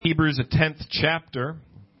Hebrews, the 10th chapter.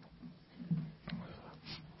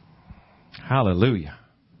 Hallelujah.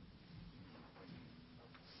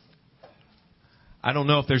 I don't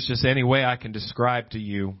know if there's just any way I can describe to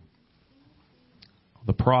you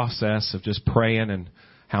the process of just praying and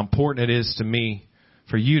how important it is to me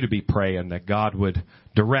for you to be praying that God would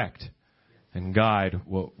direct and guide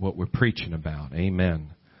what we're preaching about.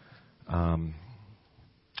 Amen.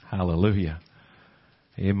 Hallelujah.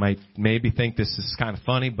 You might maybe think this is kind of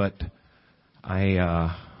funny, but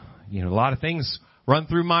a lot of things run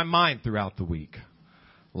through my mind throughout the week.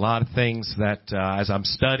 A lot of things that as I'm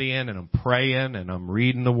studying and I'm praying and I'm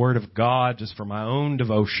reading the Word of God just for my own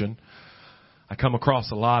devotion, I come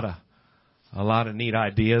across a lot of neat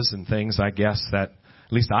ideas and things, I guess, that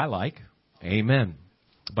at least I like. Amen.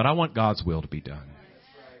 But I want God's will to be done.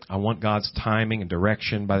 I want God's timing and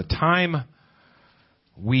direction. By the time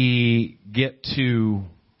we get to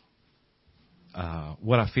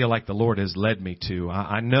what I feel like the Lord has led me to,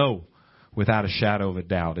 I know without a shadow of a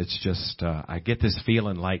doubt, it's just, I get this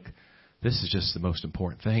feeling like this is just the most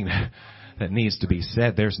important thing that needs to be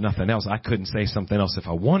said. There's nothing else. I couldn't say something else if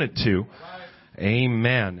I wanted to.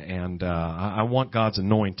 Amen. And I want God's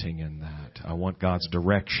anointing in that. I want God's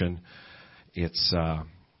direction. It's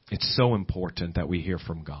so important that we hear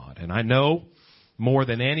from God. And I know more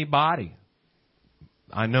than anybody,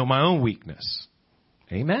 I know my own weakness.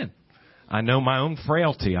 Amen. I know my own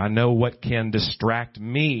frailty. I know what can distract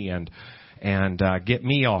me and get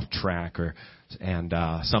me off track, and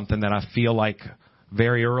something that I feel like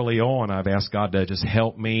very early on I've asked God to just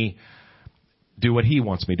help me do what He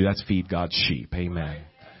wants me to do. That's feed God's sheep. Amen.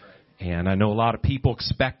 And I know a lot of people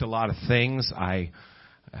expect a lot of things. I've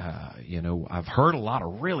heard a lot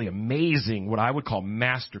of really amazing, what I would call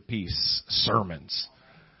masterpiece sermons.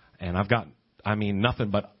 And I've got,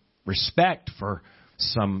 nothing but respect for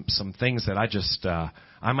some things that I just,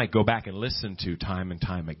 I might go back and listen to time and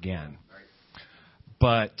time again.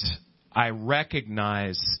 But I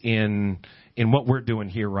recognize in what we're doing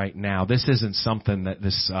here right now, this isn't something that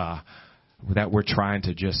that we're trying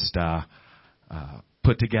to just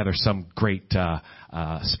put together some great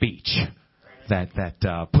speech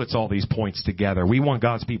that puts all these points together. We want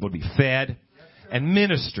God's people to be fed and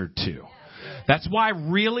ministered to. That's why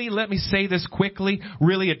really, let me say this quickly,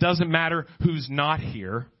 really it doesn't matter who's not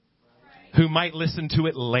here, who might listen to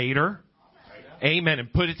it later. Amen.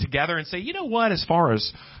 And put it together and say, you know what, as far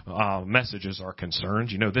as messages are concerned,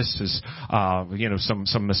 this is,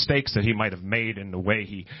 some mistakes that he might have made in the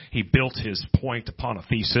way he built his point upon a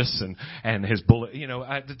thesis and his bullet,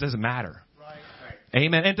 it doesn't matter. Right.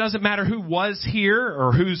 Amen. It doesn't matter who was here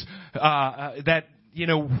or who's,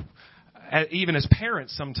 even as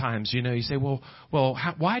parents sometimes, you say, well,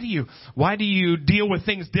 why do you deal with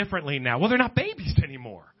things differently now? Well, they're not babies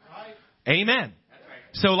anymore. Right. Amen.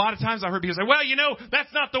 So a lot of times I heard people say, well,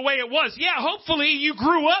 that's not the way it was. Yeah, hopefully you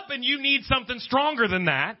grew up and you need something stronger than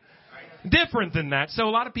that, different than that. So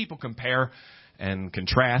a lot of people compare and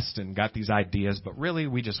contrast and got these ideas, but really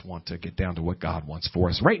we just want to get down to what God wants for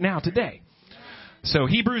us right now, today. So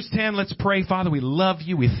Hebrews 10, let's pray. Father, we love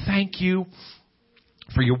you. We thank you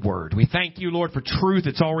for your word. We thank you, Lord, for truth.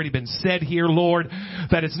 It's already been said here, Lord,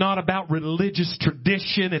 that it's not about religious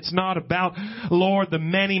tradition. It's not about, Lord, the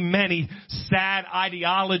many, many sad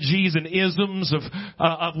ideologies and isms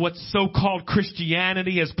of what so-called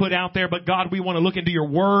Christianity has put out there. But God, we want to look into your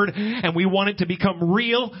word and we want it to become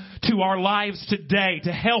real to our lives today,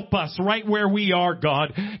 to help us right where we are,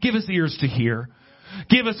 God. Give us ears to hear.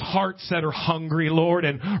 Give us hearts that are hungry, Lord,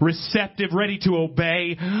 and receptive, ready to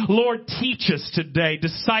obey. Lord, teach us today.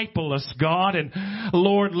 Disciple us, God. And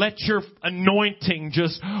Lord, let your anointing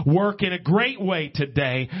just work in a great way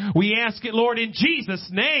today. We ask it, Lord, in Jesus'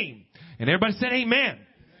 name. And everybody said amen.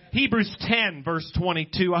 Hebrews 10, verse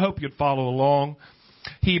 22. I hope you'd follow along.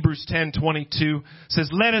 Hebrews 10:22 says,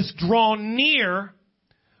 let us draw near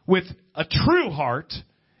with a true heart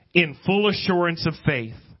in full assurance of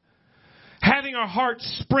faith, having our hearts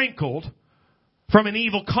sprinkled from an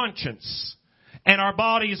evil conscience and our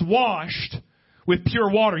bodies washed with pure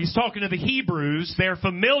water. He's talking to the Hebrews. They're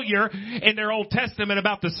familiar in their Old Testament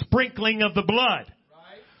about the sprinkling of the blood.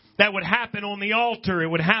 That would happen on the altar. It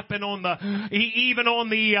would happen on even on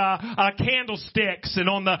the candlesticks and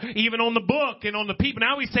even on the book and on the people.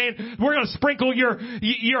 Now he's saying we're going to sprinkle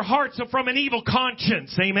your hearts from an evil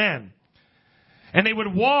conscience. Amen. And they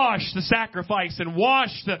would wash the sacrifice and wash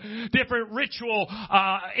the different ritual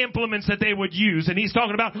implements that they would use. And he's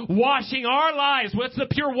talking about washing our lives. What's the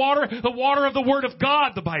pure water? The water of the Word of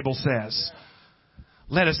God, the Bible says.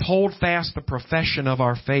 Let us hold fast the profession of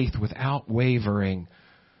our faith without wavering,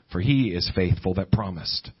 for He is faithful that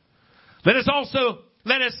promised. Let us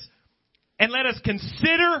And let us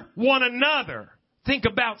consider one another. Think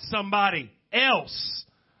about somebody else.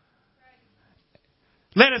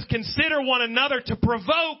 Let us consider one another to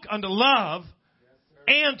provoke unto love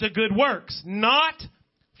and to good works, not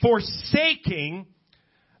forsaking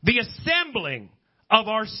the assembling of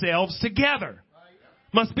ourselves together.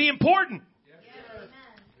 Must be important.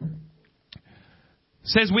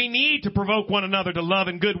 Says we need to provoke one another to love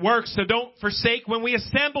and good works, so don't forsake when we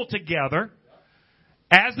assemble together,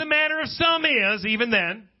 as the manner of some is, even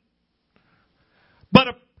then, but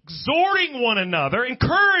exhorting one another,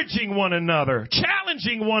 encouraging one another,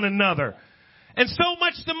 challenging one another, and so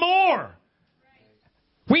much the more.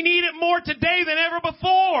 We need it more today than ever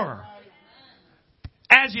before.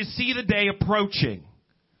 As you see the day approaching.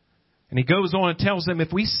 And he goes on and tells them,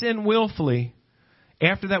 if we sin willfully,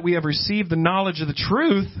 after that we have received the knowledge of the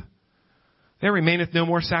truth, there remaineth no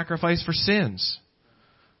more sacrifice for sins,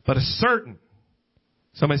 but a certain,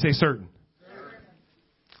 somebody say certain,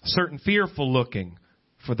 certain fearful looking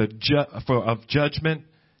of judgment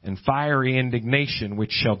and fiery indignation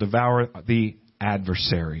which shall devour the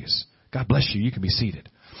adversaries. God bless you. You can be seated.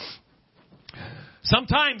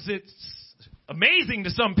 Sometimes it's amazing to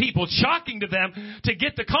some people, shocking to them, to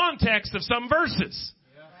get the context of some verses.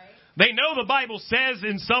 They know the Bible says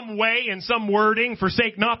in some way, in some wording,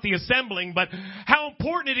 forsake not the assembling, but how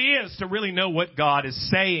important it is to really know what God is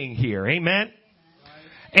saying here. Amen?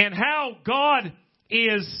 And how God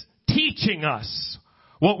is teaching us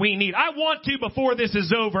what we need. I want to, before this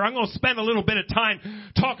is over, I'm going to spend a little bit of time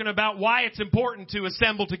talking about why it's important to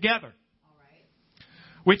assemble together.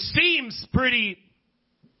 Which seems pretty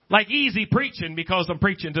like easy preaching because I'm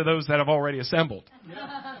preaching to those that have already assembled.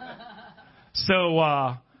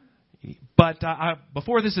 So,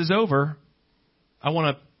 before this is over, I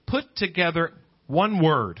want to put together one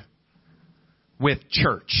word with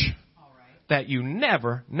church that you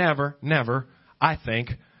never, I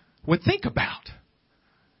think, would think about.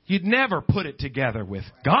 You'd never put it together with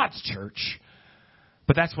God's church,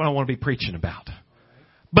 but that's what I want to be preaching about.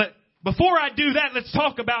 But before I do that, let's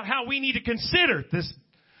talk about how we need to consider this.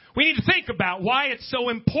 We need to think about why it's so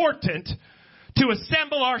important to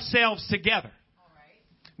assemble ourselves together.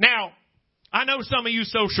 Now, I know some of you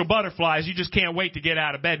social butterflies, you just can't wait to get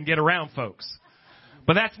out of bed and get around folks.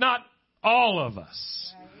 But that's not all of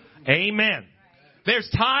us. Amen. There's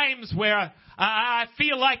times where I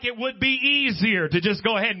feel like it would be easier to just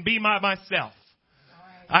go ahead and be myself.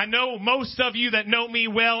 I know most of you that know me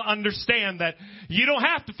well understand that you don't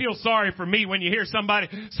have to feel sorry for me when you hear somebody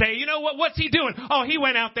say, you know what, what's he doing? Oh, he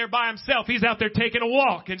went out there by himself. He's out there taking a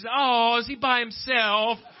walk. And oh, is he by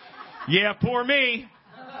himself? Yeah, poor me.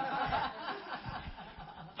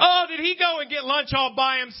 Oh, did he go and get lunch all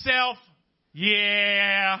by himself?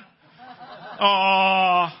 Yeah.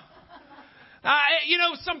 Oh.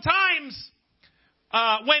 Sometimes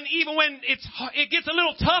when it gets a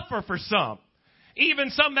little tougher for some, even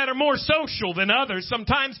some that are more social than others,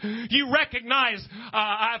 sometimes you recognize,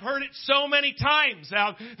 I've heard it so many times,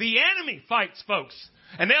 the enemy fights folks.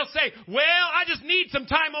 And they'll say, well, I just need some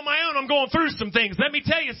time on my own. I'm going through some things. Let me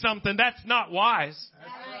tell you something. That's not wise.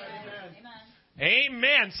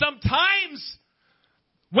 Amen. Sometimes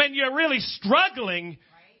when you're really struggling,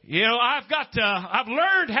 I've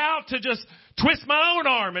learned how to just twist my own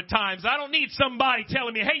arm at times. I don't need somebody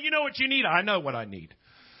telling me, hey, you know what you need? I know what I need.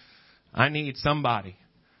 I need somebody.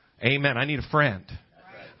 Amen. I need a friend.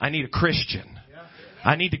 I need a Christian.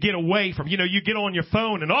 I need to get away from, you get on your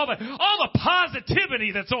phone and all the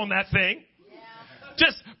positivity that's on that thing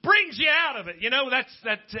just brings you out of it.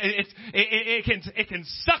 It can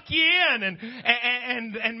suck you in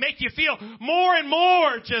and make you feel more and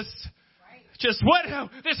more just what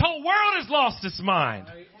this whole world has lost its mind.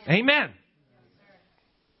 Amen.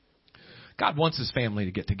 God wants His family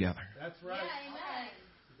to get together. That's right.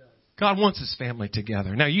 God wants His family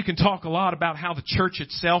together. Now, you can talk a lot about how the church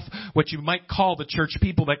itself, what you might call the church,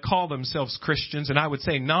 people that call themselves Christians, and I would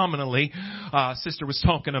say nominally, Sister was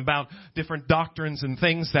talking about different doctrines and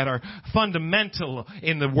things that are fundamental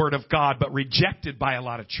in the Word of God, but rejected by a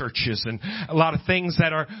lot of churches, and a lot of things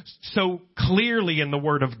that are so clearly in the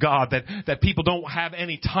Word of God that people don't have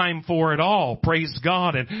any time for at all. Praise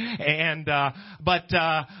God. But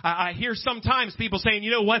I hear sometimes people saying, you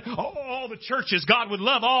know what? All the churches, God would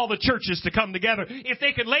love all the churches to come together if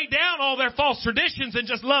they could lay down all their false traditions and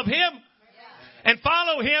just love Him and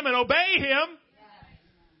follow Him and obey Him.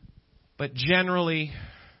 But generally,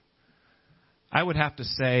 I would have to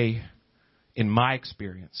say, in my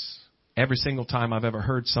experience, every single time I've ever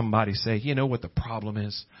heard somebody say, you know what the problem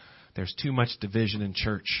is? There's too much division in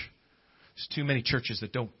church. There's too many churches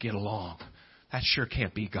that don't get along. That sure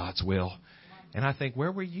can't be God's will. And I think,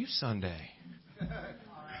 where were you Sunday?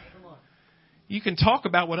 You can talk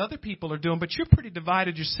about what other people are doing, but you're pretty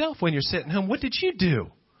divided yourself when you're sitting home. What did you do?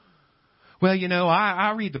 Well,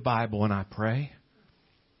 I read the Bible and I pray.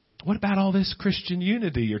 What about all this Christian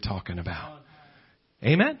unity you're talking about?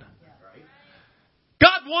 Amen?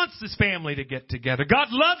 God wants this family to get together. God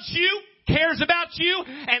loves you, cares about you,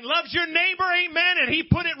 and loves your neighbor. Amen? And He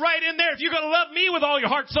put it right in there. If you're going to love me with all your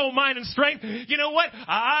heart, soul, mind, and strength, you know what?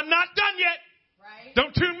 I'm not done yet. Right.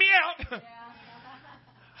 Don't tune me out. Yeah.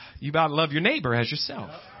 You got to love your neighbor as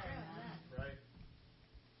yourself. Right.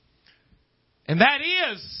 And that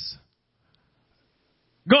is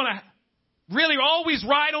going to really always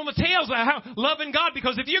ride on the tails of how loving God.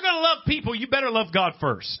 Because if you're going to love people, you better love God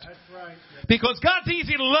first. That's right. Because God's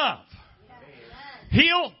easy to love.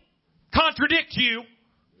 He'll contradict you.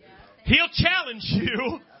 He'll challenge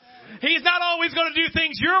you. He's not always going to do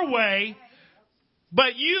things your way.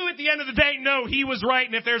 But you, at the end of the day, know He was right.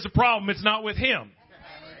 And if there's a problem, it's not with Him.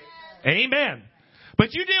 Amen.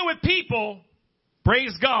 But you deal with people,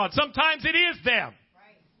 praise God. Sometimes it is them.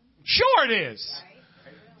 Sure it is.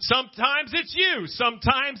 Sometimes it's you.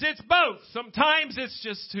 Sometimes it's both. Sometimes it's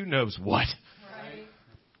just who knows what.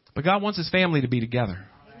 But God wants His family to be together.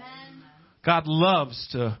 God loves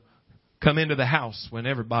to come into the house when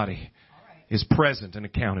everybody is present and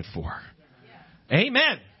accounted for.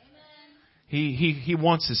 Amen. He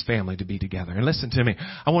wants His family to be together. And listen to me.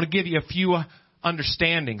 I want to give you a few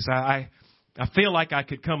understandings. I feel like I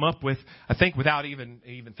could come up with, I think without even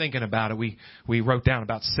thinking about it, we wrote down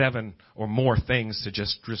about 7 or more things to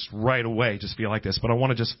just right away just feel like this. But I want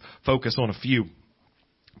to just focus on a few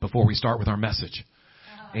before we start with our message.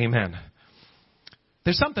 Amen.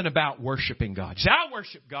 There's something about worshiping God. I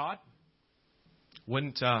worship God.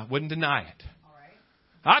 Wouldn't deny it.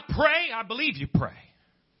 I pray. I believe you pray.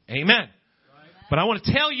 Amen. But I want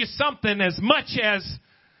to tell you something. As much as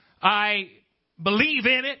I believe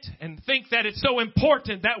in it and think that it's so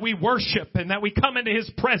important that we worship and that we come into His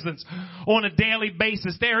presence on a daily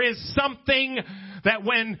basis, there is something that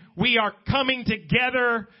when we are coming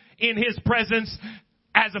together in His presence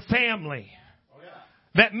as a family,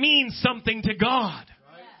 that means something to God.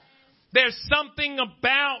 There's something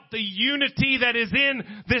about the unity that is in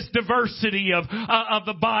this diversity of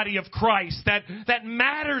the body of Christ that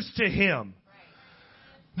matters to Him.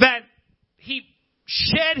 That He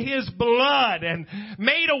shed His blood and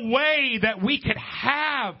made a way that we could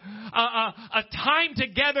have a time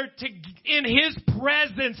together in His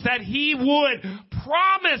presence, that He would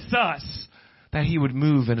promise us that He would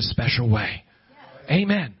move in a special way.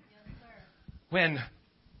 Amen. When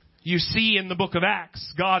you see in the book of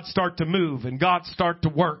Acts, God start to move and God start to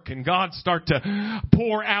work and God start to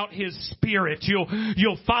pour out His Spirit.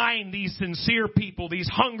 You'll find these sincere people, these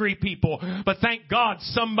hungry people. But thank God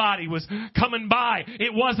somebody was coming by.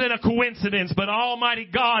 It wasn't a coincidence, but Almighty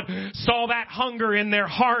God saw that hunger in their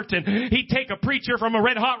heart, and He'd take a preacher from a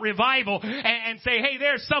red hot revival and say, hey,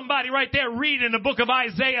 there's somebody right there reading the book of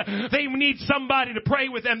Isaiah. They need somebody to pray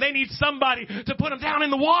with them. They need somebody to put them down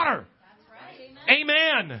in the water. That's right.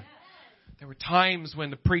 Amen. There were times when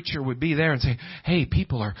the preacher would be there and say, hey,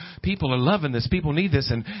 people are loving this. People need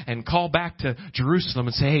this. And call back to Jerusalem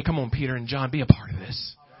and say, hey, come on, Peter and John, be a part of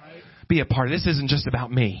this. Be a part of this. This isn't just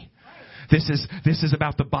about me. This is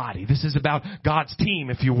about the body. This is about God's team,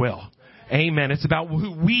 if you will. Amen. It's about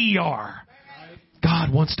who we are.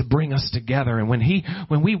 God wants to bring us together. And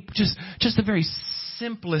when we just the very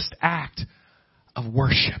simplest act of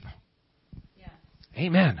worship.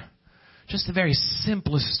 Amen. Just the very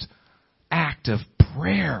simplest act of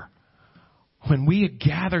prayer. When we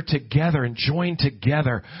gather together and join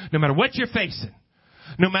together, no matter what you're facing,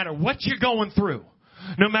 no matter what you're going through,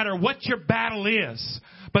 no matter what your battle is,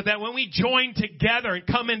 but that when we join together and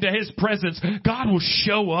come into His presence, God will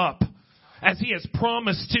show up as He has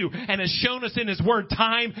promised to and has shown us in His Word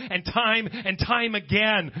time and time and time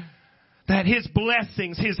again, that His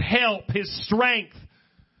blessings, His help, His strength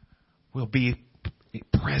will be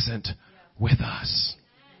present with us.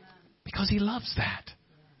 Because He loves that.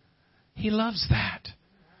 He loves that.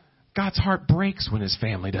 God's heart breaks when His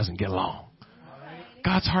family doesn't get along.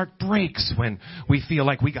 God's heart breaks when we feel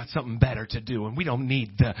like we got something better to do and we don't need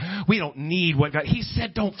what God. He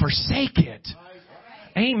said don't forsake it.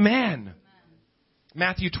 Amen.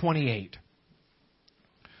 Matthew 28.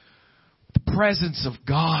 The presence of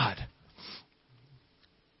God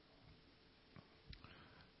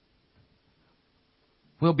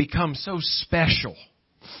will become so special.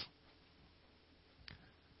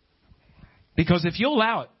 Because if you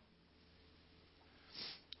allow it,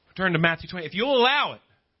 turn to Matthew 20. If you'll allow it,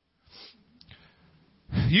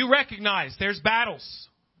 you recognize there's battles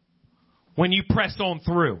when you press on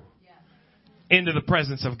through into the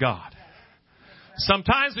presence of God.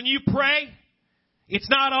 Sometimes when you pray, it's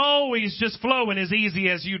not always just flowing as easy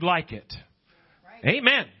as you'd like it.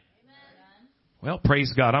 Amen. Well,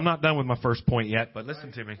 praise God. I'm not done with my first point yet, but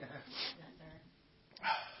listen to me.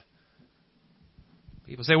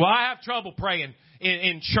 People say, well, I have trouble praying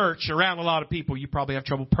in church around a lot of people. You probably have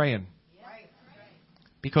trouble praying.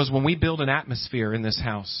 Because when we build an atmosphere in this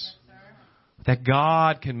house that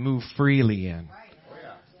God can move freely in.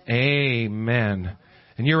 Amen.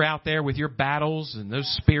 And you're out there with your battles and those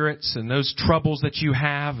spirits and those troubles that you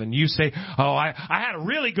have, and you say, oh, I had a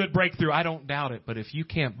really good breakthrough. I don't doubt it. But if you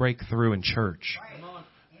can't break through in church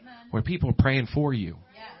where people are praying for you,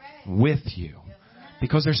 with you,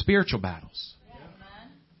 because they're spiritual battles.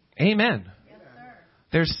 Amen.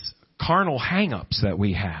 There's carnal hang-ups that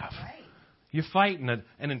we have. You're fighting an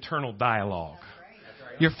internal dialogue.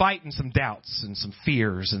 You're fighting some doubts and some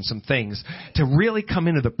fears and some things to really come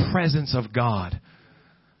into the presence of God.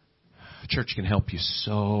 Church can help you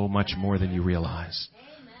so much more than you realize.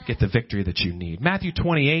 Get the victory that you need. Matthew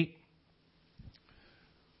 28,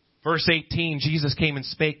 verse 18, Jesus came and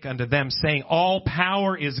spake unto them, saying, all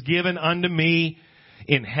power is given unto me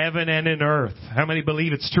in heaven and in earth. How many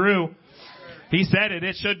believe it's true? He said it.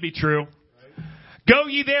 It should be true. Go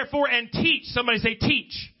ye therefore and teach. Somebody say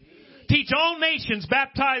teach. Teach all nations,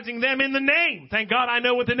 baptizing them in the name. Thank God I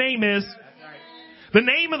know what the name is. The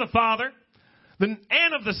name of the Father,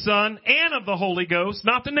 and of the Son, and of the Holy Ghost.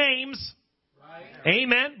 Not the names.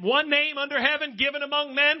 Amen. One name under heaven given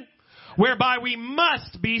among men, whereby we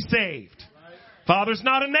must be saved. Father's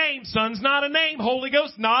not a name. Son's not a name. Holy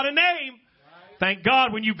Ghost, not a name. Thank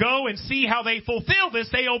God when you go and see how they fulfill this,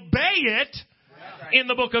 they obey it. In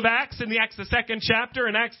the book of Acts, in the Acts the 2nd chapter,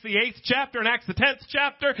 in Acts the 8th chapter, in Acts the 10th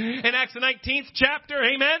chapter, in Acts the 19th chapter.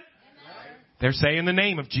 Amen? They're saying the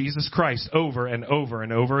name of Jesus Christ over and over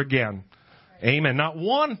and over again. Amen. Not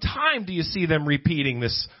one time do you see them repeating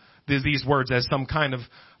these words as some kind of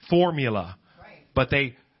formula. But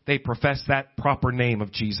they profess that proper name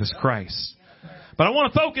of Jesus Christ. But I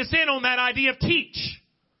want to focus in on that idea of teach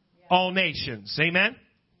all nations. Amen?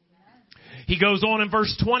 He goes on in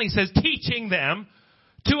verse 20, says, teaching them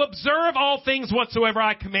to observe all things whatsoever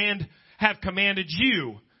I have commanded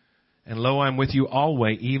you. And lo, I'm with you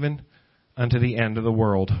always, even unto the end of the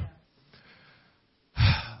world.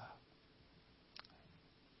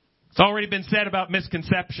 It's already been said about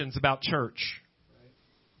misconceptions about church.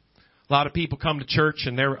 A lot of people come to church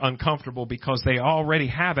and they're uncomfortable because they already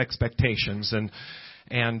have expectations, and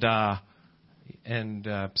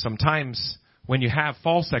sometimes when you have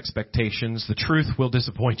false expectations, the truth will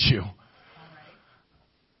disappoint you.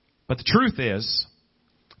 But the truth is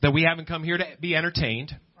that we haven't come here to be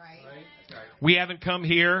entertained. We haven't come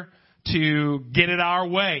here to get it our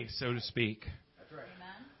way, so to speak.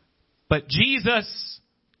 But Jesus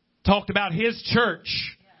talked about His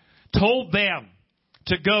church, told them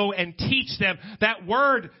to go and teach them. That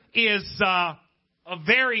word is a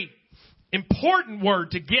very important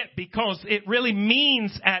word to get, because it really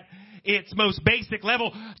means at its most basic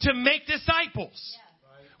level to make disciples.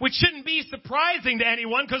 Which shouldn't be surprising to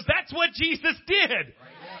anyone, because that's what Jesus did.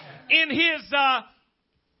 In His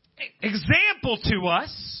example to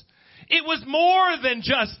us, it was more than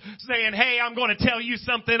just saying, hey, I'm going to tell you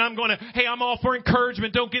something. Hey, I'm all for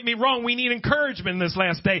encouragement. Don't get me wrong. We need encouragement in this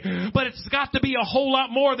last day. But it's got to be a whole lot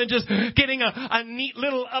more than just getting a neat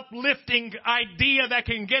little uplifting idea that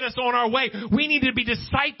can get us on our way. We need to be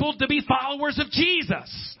discipled to be followers of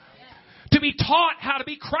Jesus. To be taught how to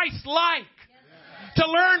be Christ-like. To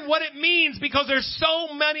learn what it means, because there's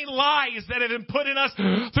so many lies that have been put in us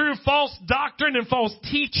through false doctrine and false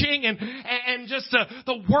teaching, and just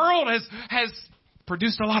the world has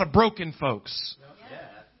produced a lot of broken folks.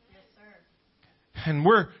 And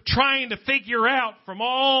we're trying to figure out from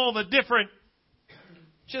all the different,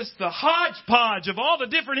 just the hodgepodge of all the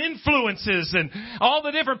different influences and all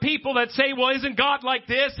the different people that say, well, isn't God like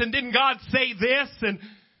this? And didn't God say this? And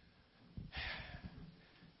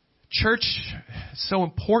church is so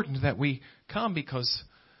important that we come, because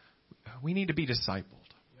we need to be discipled.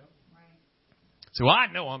 So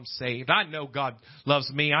I know I'm saved. I know God loves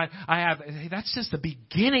me. That's just the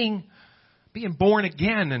beginning, being born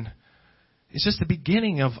again. And it's just the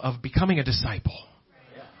beginning of becoming a disciple.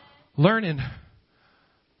 Learning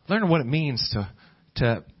what it means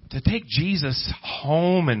to take Jesus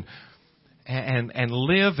home and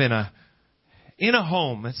live in a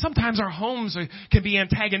home. And sometimes our homes can be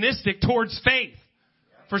antagonistic towards faith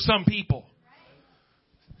for some people.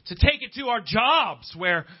 To take it to our jobs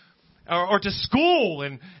or to school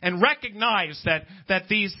and recognize that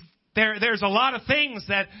there's a lot of things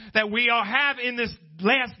that we all have in this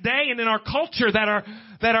last day and in our culture that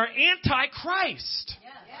that are anti-Christ.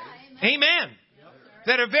 Amen.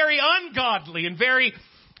 That are very ungodly and very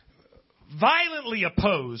violently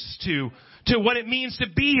opposed to what it means to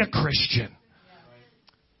be a Christian.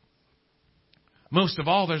 Most of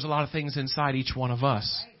all, there's a lot of things inside each one of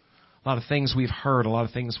us. A lot of things we've heard, a lot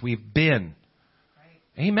of things we've been.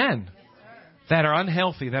 Amen. That are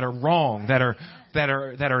unhealthy, that are wrong, that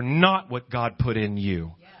are not what God put in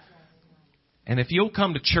you. And if you'll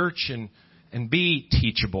come to church and be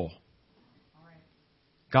teachable,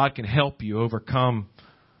 God can help you overcome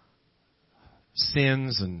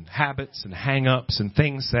sins and habits and hang-ups and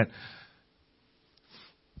things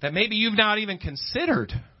that maybe you've not even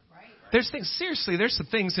considered. There's some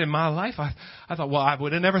things in my life I thought, well, I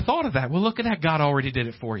would have never thought of that. Well, look at that. God already did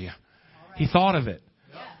it for you. He thought of it.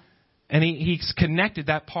 And He's connected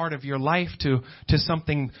that part of your life to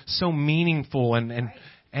something so meaningful and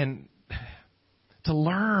to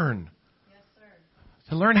learn.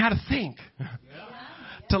 To learn how to think.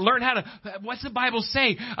 To learn how to, what's the Bible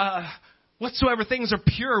say? Whatsoever things are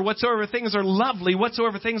pure, whatsoever things are lovely,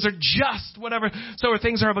 whatsoever things are just, whatsoever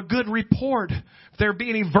things are of a good report, if there be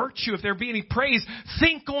any virtue, if there be any praise,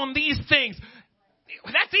 think on these things.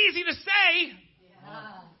 That's easy to say.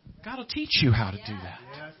 God will teach you how to do that.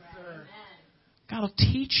 God will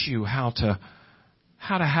teach you how to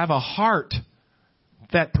have a heart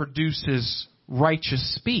that produces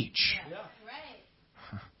righteous speech.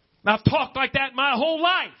 I've talked like that my whole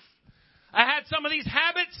life. I had some of these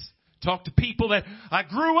habits. Talked to people that I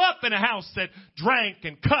grew up in a house that drank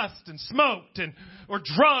and cussed and smoked or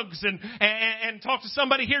drugs and talked to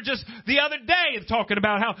somebody here just the other day talking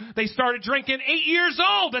about how they started drinking 8 years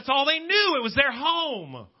old. That's all they knew. It was their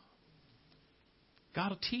home. God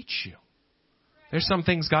will teach you. There's some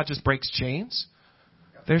things God just breaks chains.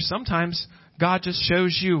 There's sometimes God just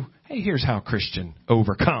shows you, hey, here's how a Christian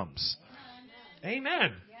overcomes.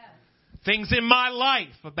 Amen. Things in my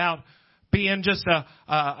life about being just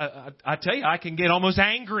I tell you, I can get almost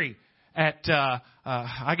angry at,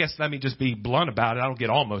 I guess let me just be blunt about it. I don't get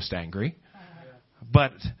almost angry.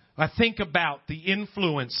 But I think about the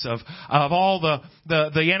influence of all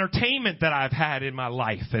the entertainment that I've had in my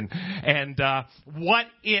life and what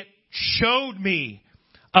it showed me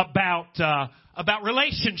about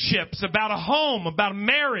relationships, about a home, about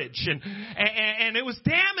marriage, and it was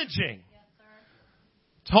damaging.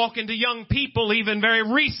 Talking to young people even very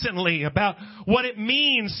recently about what it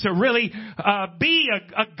means to really be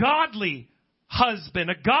a godly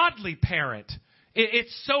husband, a godly parent.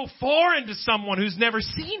 It's so foreign to someone who's never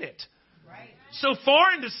seen it. So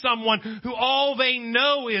foreign to someone who all they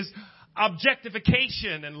know is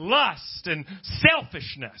objectification and lust and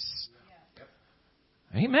selfishness.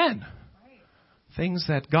 Amen. Things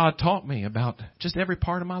that God taught me about just every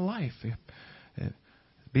part of my life.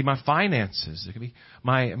 Be my finances. It could be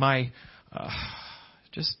my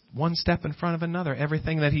just one step in front of another.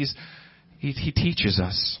 Everything that He teaches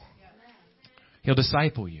us. He'll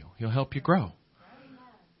disciple you. He'll help you grow.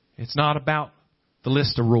 It's not about the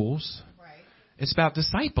list of rules. It's about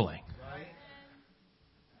discipling.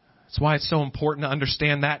 That's why it's so important to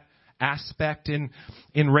understand that aspect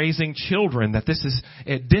in raising children, that this is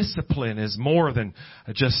discipline is more than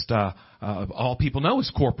just all people know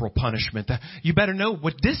is corporal punishment. You better know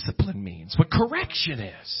what discipline means, what correction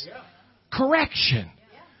is. Correction.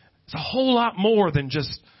 It's a whole lot more than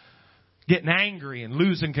just getting angry and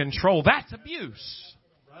losing control. That's abuse.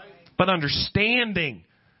 But understanding,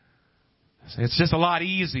 it's just a lot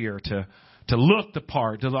easier to look the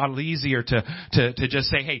part, a lot easier to just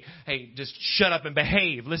say, hey, just shut up and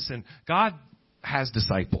behave. Listen, God has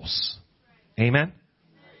disciples. Amen?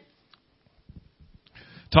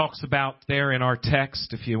 Talks about there in our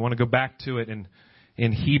text, if you want to go back to it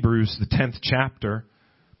in Hebrews, the 10th chapter.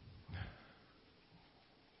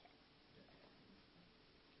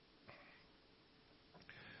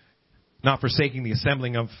 Not forsaking the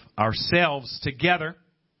assembling of ourselves together,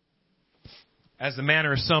 as the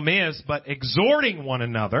manner of some is, but exhorting one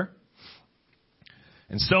another,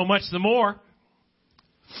 and so much the more.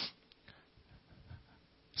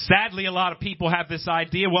 Sadly, a lot of people have this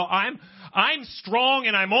idea, well, I'm strong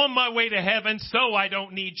and I'm on my way to heaven, so I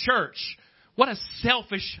don't need church. What a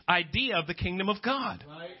selfish idea of the kingdom of God.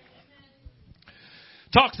 Right.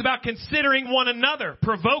 Talks about considering one another,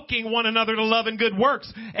 provoking one another to love and good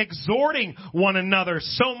works, exhorting one another,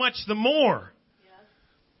 so much the more.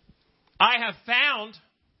 I have found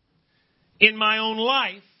in my own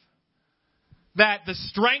life that the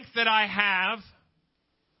strength that I have,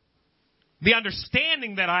 the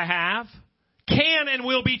understanding that I have, can and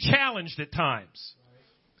will be challenged at times.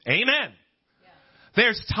 Amen.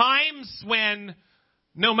 There's times when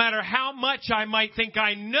no matter how much I might think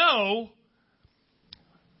I know,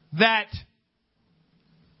 that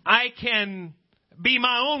I can be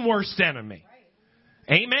my own worst enemy.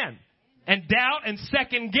 Amen. And doubt and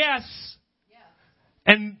second guess.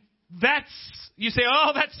 And you say,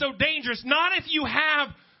 oh, that's so dangerous. Not if you have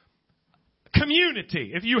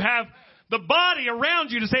community. If you have the body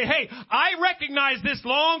around you to say, hey, I recognize this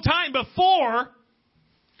long time before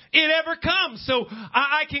it ever comes. So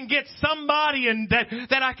I can get somebody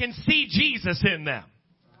that I can see Jesus in them.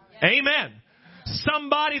 Amen.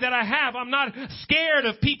 Somebody that I have. I'm not scared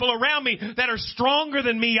of people around me that are stronger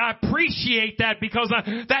than me. I appreciate that because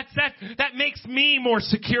that makes me more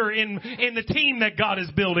secure in the team that God is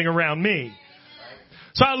building around me.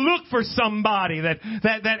 So I look for somebody that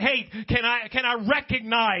hey, can I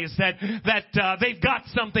recognize that they've got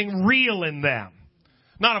something real in them.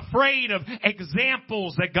 Not afraid of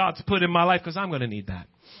examples that God's put in my life because I'm going to need that.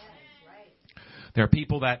 There are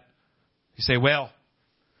people that you say, well,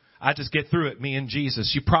 I just get through it, me and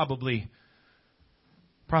Jesus. You probably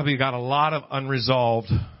got a lot of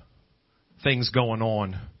unresolved things going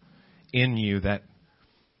on in you that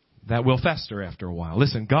will fester after a while.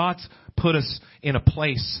 Listen, God's put us in a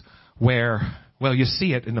place where, well, you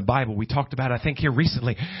see it in the Bible. We talked about, I think here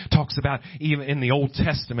recently, talks about even in the Old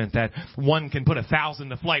Testament that one can put 1,000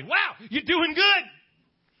 to flight. Wow, you're doing good.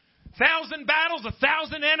 1,000 battles,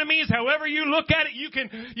 1,000 enemies. However you look at it, you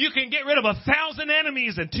can get rid of 1,000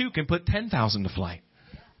 enemies, and 2 can put 10,000 to flight.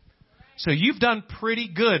 So you've done pretty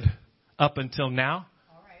good up until now,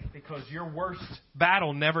 because your worst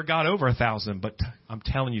battle never got over 1,000. But I'm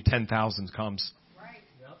telling you, 10,000 comes.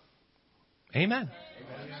 Amen.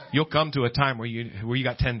 You'll come to a time where you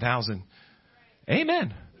got 10,000.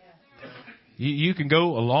 Amen. You can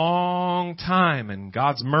go a long time, and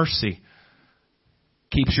God's mercy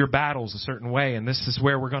keeps your battles a certain way. And this is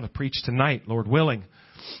where we're going to preach tonight, Lord willing.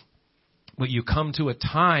 Will you come to a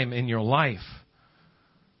time in your life,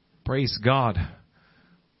 praise God,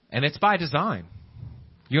 and it's by design.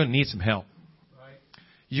 You're going to need some help.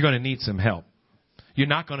 You're going to need some help. You're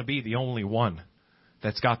not going to be the only one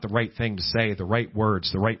that's got the right thing to say, the right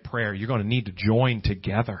words, the right prayer. You're going to need to join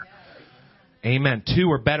together. Amen.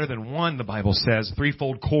 2 are better than 1, the Bible says.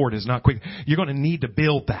 3-fold cord is not quick. You're going to need to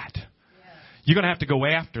build that. You're going to have to go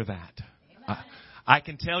after that. I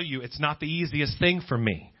can tell you it's not the easiest thing for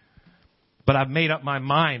me. But I've made up my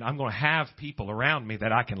mind. I'm going to have people around me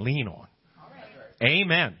that I can lean on.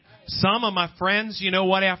 Amen. Some of my friends, you know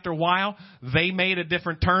what, after a while, they made a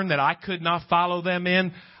different turn that I could not follow them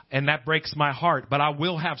in. And that breaks my heart. But I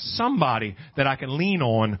will have somebody that I can lean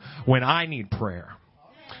on when I need prayer.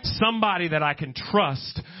 Somebody that I can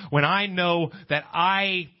trust when I know that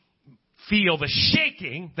I feel the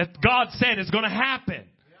shaking that God said is going to happen.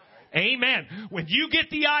 Amen. When you get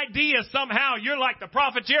the idea somehow you're like the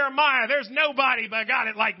prophet Jeremiah, there's nobody but got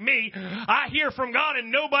it like me. I hear from God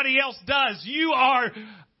and nobody else does. You are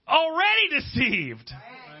already deceived.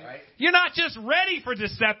 You're not just ready for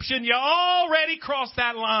deception. You already crossed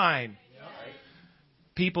that line.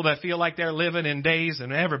 People that feel like they're living in days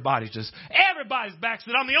and everybody's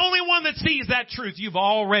backslid. I'm the only one that sees that truth. You've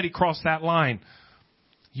already crossed that line.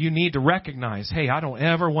 You need to recognize, hey, I don't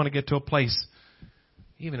ever want to get to a place.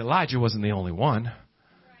 Even Elijah wasn't the only one.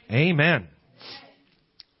 Amen.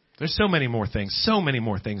 There's so many more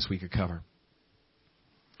things we could cover.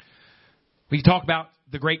 We talk about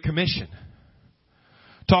the Great Commission.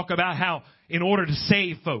 Talk about how in order to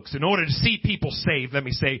save folks, in order to see people saved, let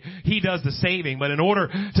me say, He does the saving, but in order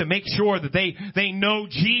to make sure that they know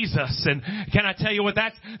Jesus. And can I tell you what,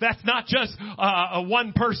 that's not just a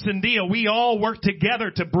one person deal. We all work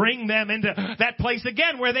together to bring them into that place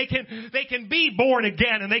again where they can be born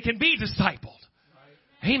again and they can be discipled.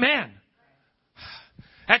 Amen.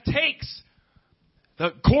 That takes,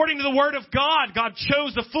 according to the Word of God, God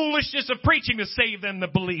chose the foolishness of preaching to save them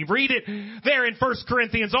that believe. Read it there in 1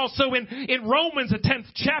 Corinthians. Also in Romans, the 10th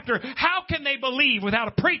chapter. How can they believe without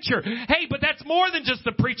a preacher? Hey, but that's more than just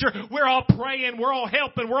the preacher. We're all praying. We're all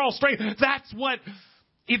helping. We're all strengthening. That's what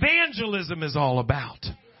evangelism is all about.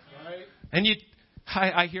 And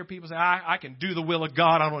I hear people say, I can do the will of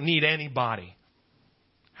God. I don't need anybody.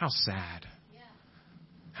 How sad.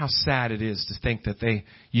 How sad it is to think that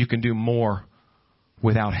you can do more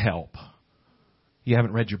without help. You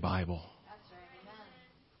haven't read your Bible.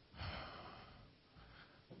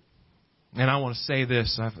 And I want to say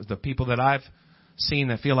this. The people that I've seen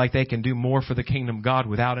that feel like they can do more for the kingdom of God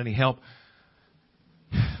without any help,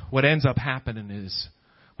 what ends up happening is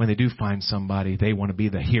when they do find somebody, they want to be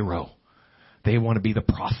the hero. They want to be the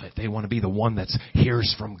prophet. They want to be the one that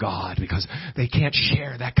hears from God because they can't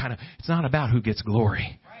share that kind of... It's not about who gets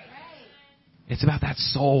glory. It's about that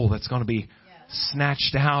soul that's going to be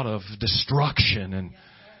snatched out of destruction,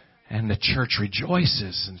 and the church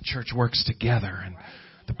rejoices, and the church works together, and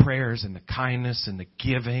the prayers and the kindness and the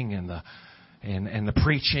giving and the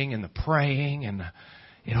preaching and the praying, and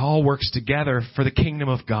it all works together for the kingdom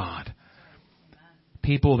of God.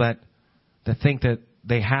 People that think that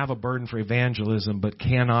they have a burden for evangelism but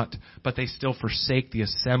they still forsake the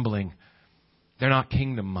assembling. They're not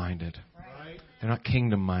kingdom minded. They're not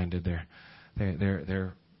kingdom minded.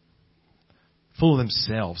 They're full of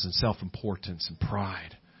themselves and self-importance and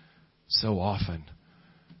pride. So often,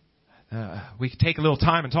 we could take a little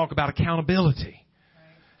time and talk about accountability.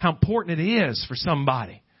 How important it is for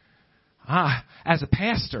somebody. As a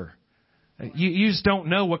pastor, you just don't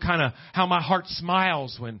know how my heart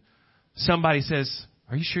smiles when somebody says,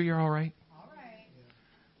 "Are you sure you're all right?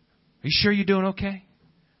 Are you sure you're doing okay?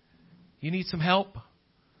 You need some help?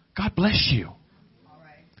 God bless you."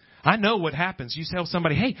 I know what happens. You tell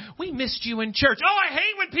somebody, "Hey, we missed you in church." "Oh, I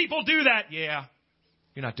hate when people do that." Yeah,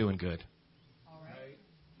 you're not doing good.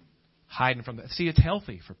 Hiding from that. See, it's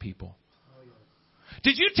healthy for people.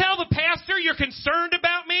 "Did you tell the pastor you're concerned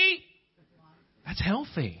about me?" That's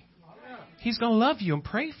healthy. He's going to love you and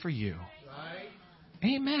pray for you.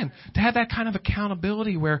 Amen. To have that kind of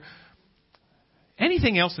accountability where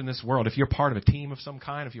anything else in this world, if you're part of a team of some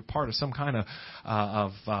kind, if you're part of some kind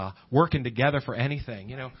of working together for anything,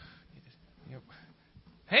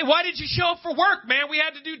 "Hey, why did you show up for work, man? We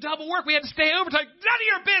had to do double work. We had to stay overtime." "None of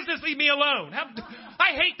your business. Leave me alone."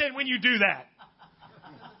 I hate that when you do that.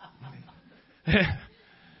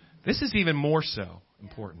 This is even more so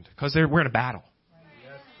important because we're in a battle.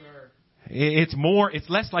 Yes, sir. It's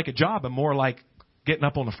less like a job and more like getting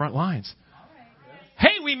up on the front lines.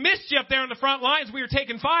 "Hey, we missed you up there on the front lines. We were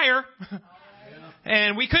taking fire.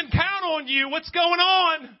 And we couldn't count on you. What's going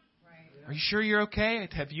on? Are you sure you're okay?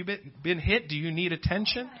 Have you been hit? Do you need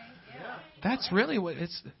attention?" That's really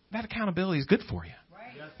that accountability is good for you.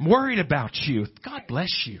 I'm worried about you. God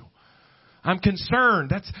bless you. I'm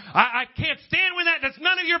concerned. I can't stand when that's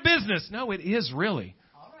none of your business. No, it is really.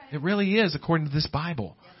 It really is according to this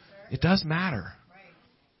Bible. It does matter.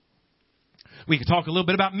 We could talk a little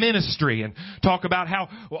bit about ministry and talk about how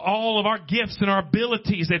all of our gifts and our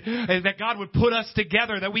abilities that God would put us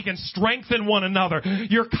together, that we can strengthen one another.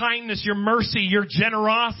 Your kindness, your mercy, your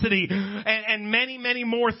generosity, and many, many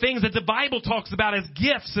more things that the Bible talks about as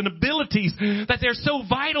gifts and abilities, that they're so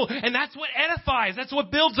vital. And that's what edifies. That's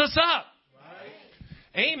what builds us up.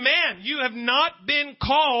 Right. Amen. You have not been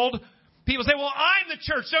called. People say, "Well, I'm the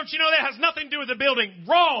church. Don't you know that has nothing to do with the building?"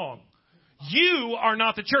 Wrong. You are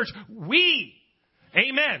not the church. We.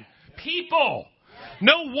 Amen. People.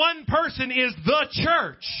 No one person is the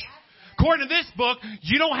church. According to this book,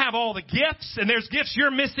 you don't have all the gifts, and there's gifts you're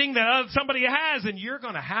missing that somebody has, and you're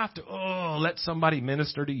going to have to let somebody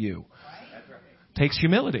minister to you. Takes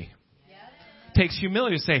humility. Takes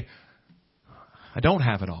humility to say, "I don't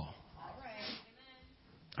have it all.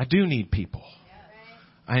 I do need people.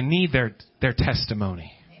 I need their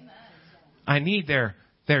testimony. I need their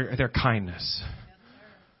kindness.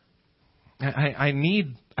 I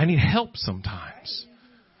need help sometimes."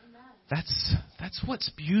 That's what's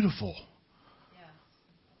beautiful.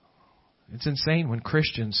 It's insane when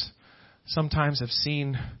Christians sometimes have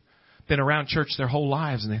been around church their whole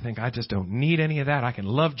lives and they think, "I just don't need any of that. I can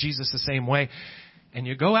love Jesus the same way." And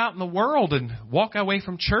you go out in the world and walk away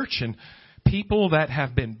from church, and people that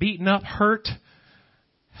have been beaten up, hurt,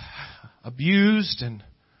 abused, and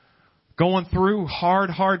going through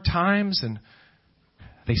hard times, and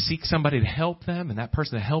they seek somebody to help them, and that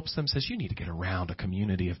person that helps them says, "You need to get around a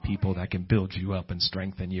community of people that can build you up and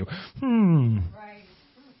strengthen you."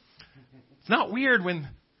 It's not weird when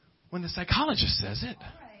the psychologist says it.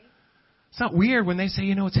 It's not weird when they say,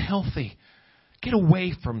 it's healthy. Get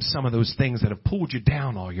away from some of those things that have pulled you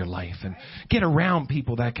down all your life, and get around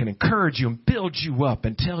people that can encourage you and build you up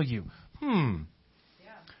and tell you,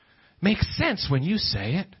 makes sense when you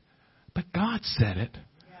say it, but God said it.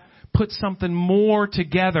 Put something more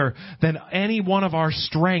together than any one of our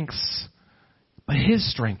strengths. But His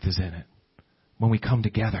strength is in it when we come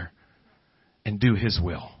together and do His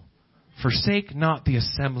will. "Forsake not the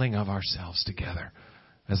assembling of ourselves together,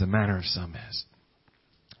 as the manner of some is."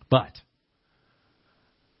 But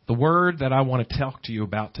the word that I want to talk to you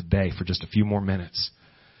about today for just a few more minutes.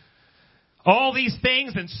 All these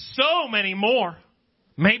things and so many more.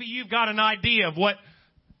 Maybe you've got an idea of why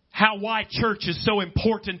church is so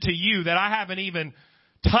important to you that I haven't even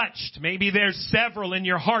touched. Maybe there's several in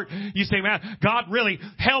your heart. You say, "Man, God really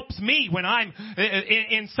helps me when I'm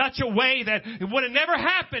in such a way that it would have never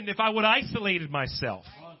happened if I would have isolated myself."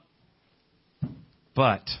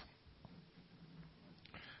 But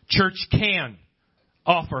Church can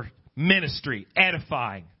offer ministry,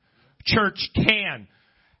 edifying. Church can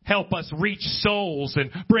help us reach souls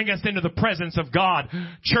and bring us into the presence of God.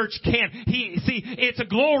 Church can. It's a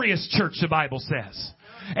glorious church, the Bible says.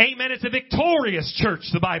 Amen. It's a victorious church,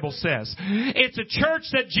 the Bible says. It's a church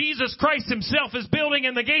that Jesus Christ Himself is building,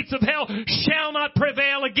 and the gates of hell shall not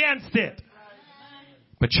prevail against it.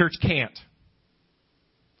 But church can't.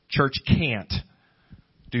 Church can't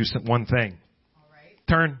do one thing.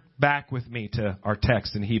 Turn back with me to our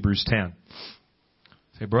text in Hebrews 10.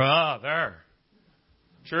 Say, brother,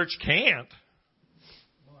 church can't.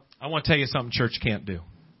 I want to tell you something church can't do.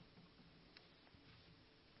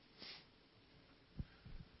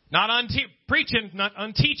 Not preaching, not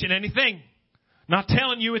unteaching anything. Not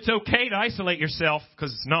telling you it's okay to isolate yourself,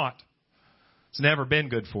 because it's not. It's never been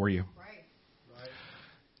good for you. Right.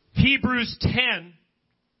 Hebrews 10.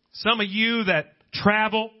 Some of you that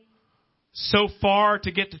travel so far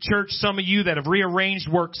to get to church, some of you that have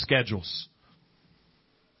rearranged work schedules,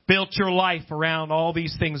 built your life around all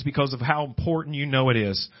these things because of how important you know it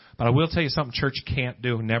is. But I will tell you something church can't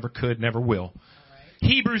do, never could, never will. Right.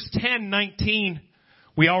 Hebrews 10:19.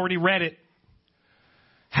 We already read it.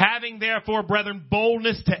 Having therefore, brethren,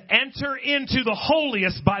 boldness to enter into the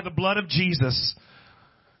holiest by the blood of Jesus.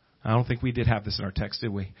 I don't think we did have this in our text, did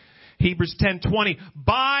we? Hebrews 10:20.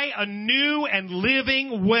 By a new and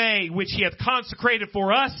living way, which He hath consecrated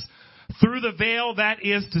for us through the veil, that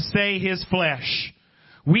is to say, His flesh.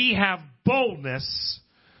 We have boldness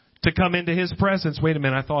to come into His presence. Wait a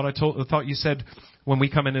minute. I thought you said when we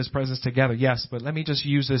come into His presence together. Yes, but let me just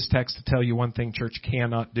use this text to tell you one thing church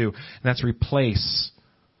cannot do. And that's replace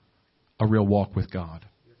a real walk with God.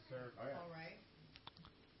 Yes, sir. All right.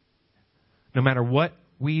 No matter what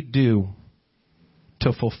we do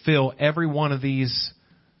to fulfill every one of these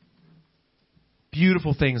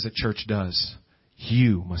beautiful things that church does,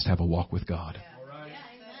 you must have a walk with God. Yeah. All right.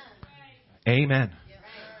 Yeah, amen.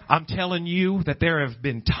 I'm telling you that there have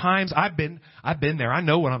been times I've been there. I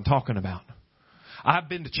know what I'm talking about. I've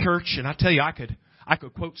been to church, and I tell you, I could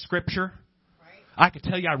quote scripture. Right. I could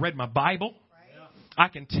tell you I read my Bible. Right. I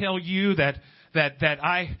can tell you that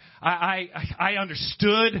I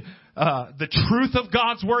understood the truth of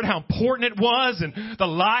God's Word, how important it was, and the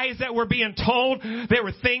lies that were being told. There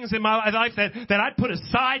were things in my life that I'd put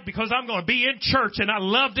aside because I'm going to be in church, and I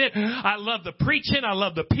loved it. I loved the preaching. I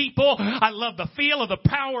loved the people. I loved the feel of the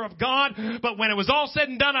power of God. But when it was all said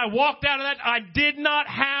and done, I walked out of that. I did not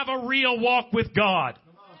have a real walk with God.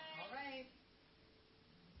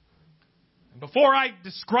 Before I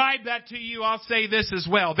describe that to you, I'll say this as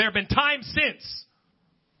well. There have been times since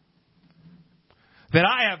that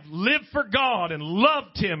I have lived for God and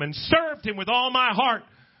loved Him and served Him with all my heart,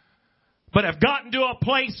 but have gotten to a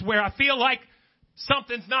place where I feel like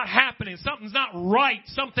something's not happening, something's not right,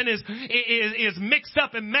 something is mixed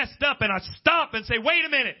up and messed up, and I stop and say, wait a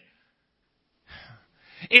minute.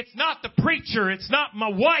 It's not the preacher. It's not my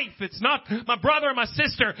wife. It's not my brother or my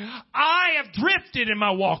sister. I have drifted in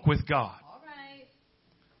my walk with God.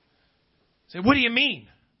 Say, what do you mean?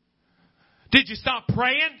 Did you stop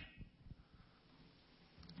praying?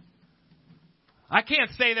 I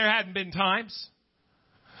can't say there hadn't been times.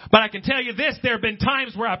 But I can tell you this, there have been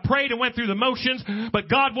times where I prayed and went through the motions, but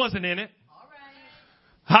God wasn't in it.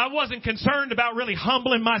 I wasn't concerned about really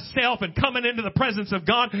humbling myself and coming into the presence of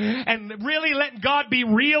God and really letting God be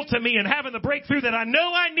real to me and having the breakthrough that I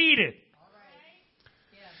know I needed.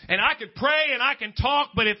 And I could pray and I can talk,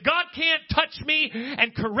 but if God can't touch me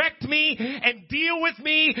and correct me and deal with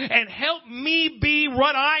me and help me be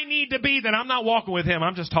what I need to be, then I'm not walking with Him.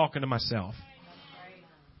 I'm just talking to myself.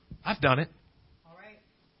 I've done it.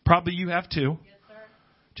 Probably you have too.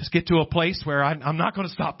 Just get to a place where I'm not going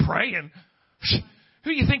to stop praying.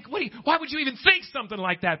 Who do you think? Why would you even think something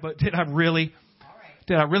like that? But did I really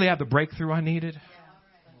have the breakthrough I needed?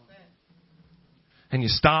 And you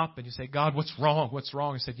stop and you say, God, what's wrong? What's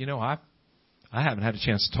wrong? He said, I haven't had a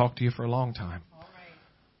chance to talk to you for a long time.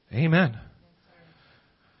 Amen.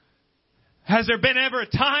 Has there been ever a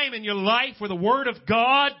time in your life where the Word of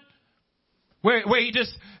God, where you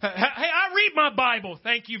just, hey, I read my Bible.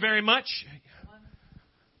 Thank you very much.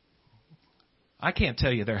 I can't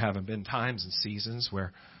tell you there haven't been times and seasons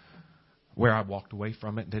where I walked away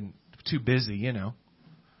from it and didn't, too busy,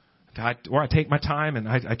 Or I take my time and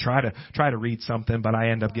I try to read something, but I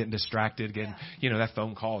end up getting distracted. That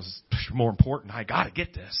phone call is more important. I got to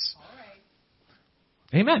get this. All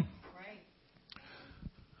right. Amen.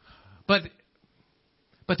 Right.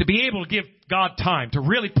 But to be able to give God time, to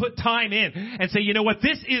really put time in and say, you know what,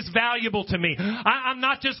 this is valuable to me. I'm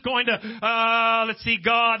not just going to, let's see,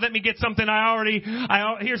 God, let me get something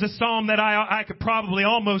here's a psalm that I could probably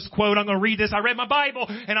almost quote. I'm going to read this. I read my Bible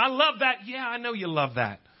and I love that. Yeah, I know you love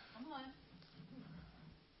that.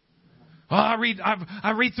 Well, I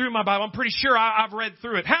read through my Bible. I'm pretty sure I've read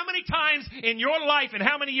through it. How many times in your life and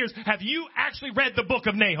how many years have you actually read the book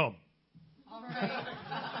of Nahum? All right.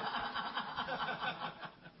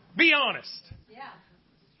 Be honest. Yeah.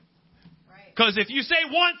 Right. Because if you say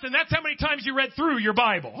once, then that's how many times you read through your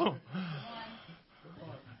Bible.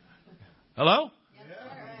 Hello? Yes,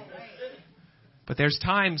 right. But there's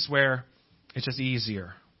times where it's just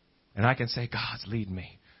easier. And I can say, God's leading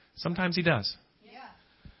me. Sometimes He does.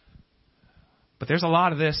 But there's a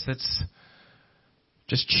lot of this that's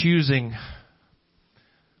just choosing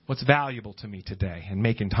what's valuable to me today and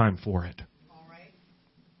making time for it. All right.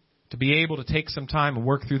 To be able to take some time and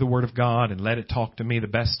work through the Word of God and let it talk to me the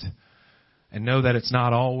best and know that it's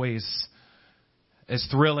not always as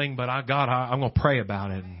thrilling, but I'm going to pray about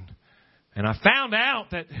it. And I found out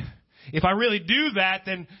that if I really do that,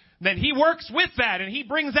 then He works with that and He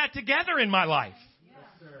brings that together in my life.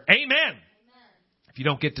 Yeah. Amen. If you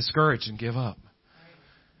don't get discouraged and give up.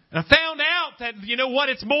 And I found out that, you know what,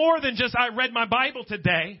 it's more than just I read my Bible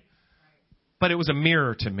today, but it was a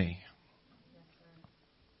mirror to me.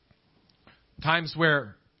 Times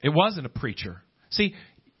where it wasn't a preacher. See,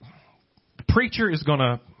 the preacher is going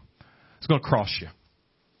to cross you.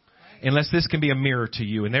 Unless this can be a mirror to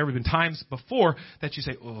you. And there have been times before that you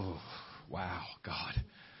say, oh, wow, God.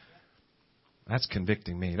 That's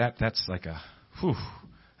convicting me. That's like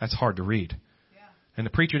that's hard to read. And the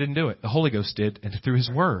preacher didn't do it. The Holy Ghost did, and through His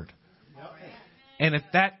Word. And if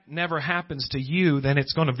that never happens to you, then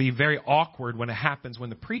it's going to be very awkward when it happens when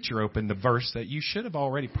the preacher opened the verse that you should have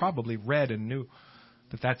already probably read and knew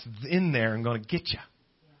that that's in there and going to get you.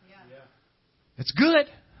 It's good.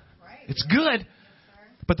 It's good.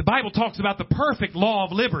 But the Bible talks about the perfect law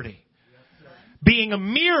of liberty. Being a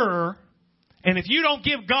mirror, and if you don't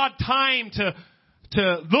give God time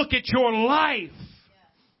to look at your life,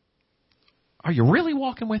 are you really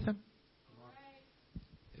walking with Him?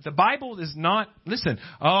 If the Bible is not, listen,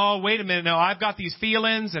 oh, wait a minute, no, I've got these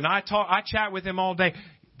feelings and I chat with Him all day.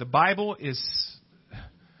 The Bible is,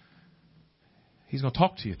 He's going to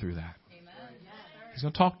talk to you through that. He's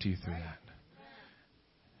going to talk to you through that.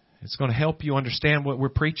 It's going to help you understand what we're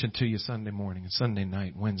preaching to you Sunday morning and Sunday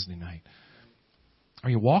night, Wednesday night.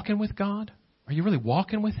 Are you walking with God? Are you really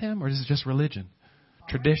walking with Him, or is it just religion,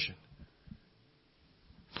 tradition?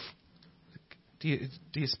 Do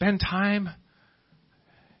you spend time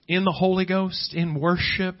in the Holy Ghost, in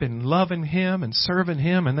worship, and loving Him and serving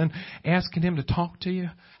Him, and then asking Him to talk to you?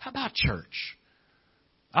 How about church?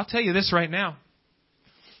 I'll tell you this right now.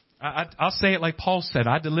 I'll say it like Paul said.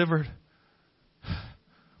 I delivered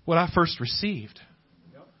what I first received.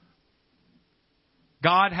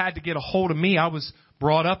 God had to get a hold of me. I was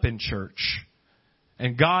brought up in church.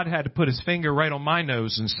 And God had to put His finger right on my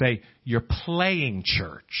nose and say, you're playing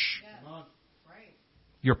church.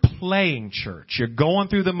 You're playing church. You're going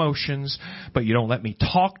through the motions, but you don't let me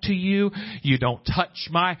talk to you. You don't touch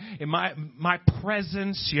my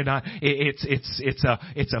presence. You're not. It's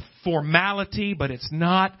a formality, but it's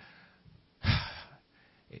not.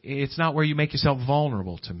 It's not where you make yourself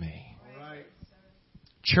vulnerable to me.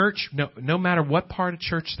 Church, no matter what part of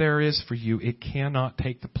church there is for you, it cannot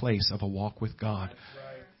take the place of a walk with God.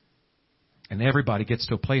 And everybody gets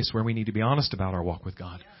to a place where we need to be honest about our walk with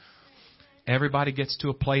God. Everybody gets to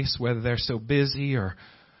a place whether they're so busy or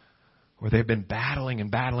they've been battling,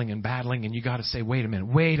 and you got to say, wait a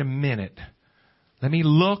minute. Let me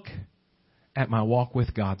look at my walk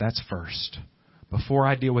with God. That's first. Before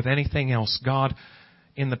I deal with anything else, God,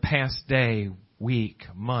 in the past day, week,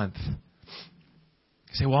 month,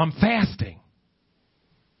 you say, well, I'm fasting.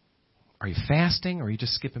 Are you fasting, or are you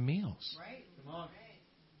just skipping meals? Right. Come on.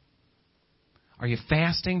 Are you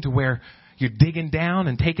fasting to where you're digging down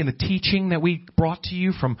and taking the teaching that we brought to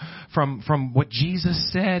you from what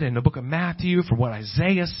Jesus said in the book of Matthew, from what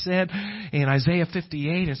Isaiah said in Isaiah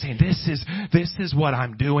 58, and saying, this is what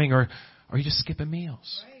I'm doing, or are you just skipping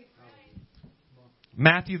meals? Right.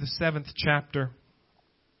 Matthew, the 7th chapter,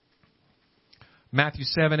 Matthew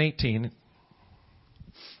 7:18.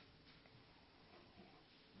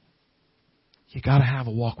 You got to have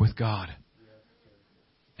a walk with God.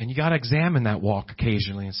 And you got to examine that walk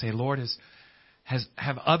occasionally and say, Lord,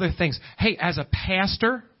 have other things. Hey, as a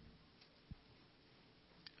pastor,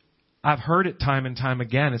 I've heard it time and time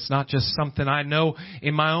again. It's not just something I know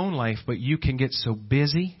in my own life, but you can get so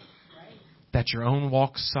busy that your own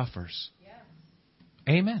walk suffers.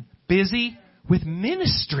 Amen. Busy with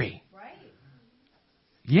ministry. Right.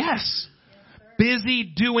 Yes.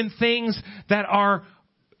 Busy doing things that are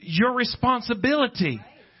your responsibility.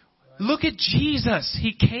 Look at Jesus.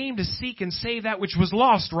 He came to seek and save that which was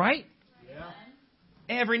lost, right? Yeah.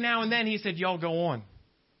 Every now and then he said, y'all go on.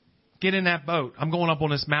 Get in that boat. I'm going up on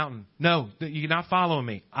this mountain. No, you're not following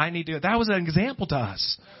me. I need to. That was an example to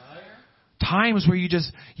us. Times where you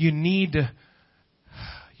need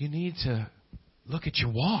to look at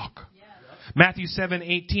your walk. Matthew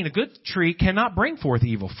 7:18. A good tree cannot bring forth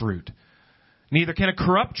evil fruit. Neither can a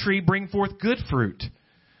corrupt tree bring forth good fruit.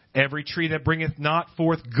 Every tree that bringeth not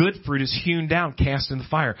forth good fruit is hewn down, cast in the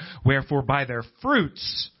fire. Wherefore by their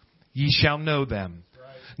fruits ye shall know them.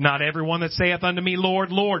 Not every one that saith unto me,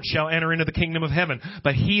 Lord, Lord, shall enter into the kingdom of heaven,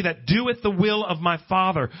 but he that doeth the will of my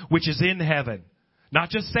Father which is in heaven. Not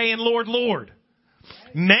just saying, Lord, Lord.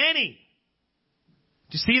 Many.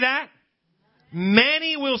 Do you see that?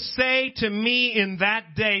 Many will say to me in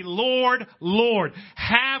that day, Lord, Lord,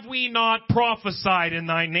 have we not prophesied in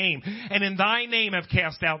thy name? And in thy name have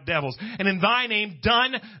cast out devils. And in thy name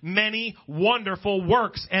done many wonderful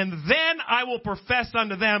works. And then I will profess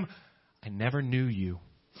unto them, I never knew you.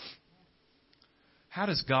 How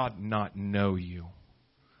does God not know you?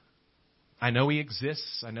 I know he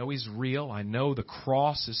exists. I know he's real. I know the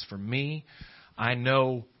cross is for me. I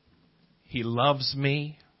know he loves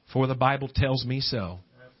me. For the Bible tells me so.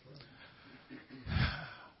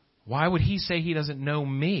 Why would he say he doesn't know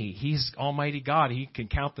me? He's Almighty God. He can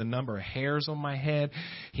count the number of hairs on my head.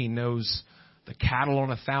 He knows the cattle on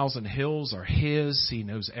 1,000 hills are his. He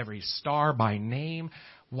knows every star by name.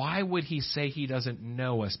 Why would he say he doesn't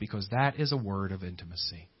know us? Because that is a word of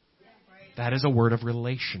intimacy. That is a word of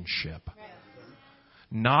relationship.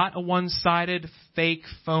 Not a one-sided, fake,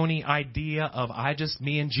 phony idea of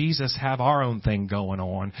me and Jesus have our own thing going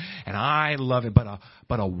on, and I love it,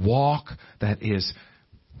 but a walk that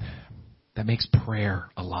makes prayer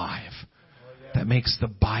alive, that makes the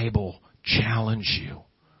Bible challenge you,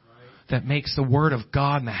 that makes the Word of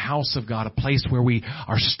God and the house of God a place where we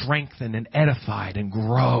are strengthened and edified and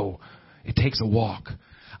grow. It takes a walk.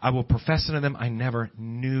 I will profess unto them, I never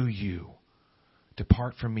knew you.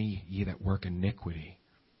 Depart from me, ye that work iniquity.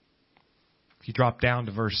 If you drop down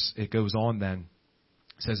to verse, it goes on then.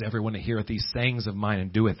 It says, everyone that heareth these sayings of mine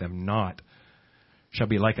and doeth them not shall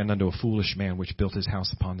be likened unto a foolish man which built his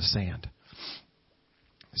house upon the sand.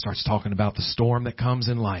 It starts talking about the storm that comes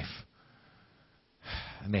in life.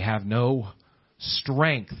 And they have no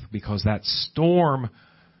strength because that storm,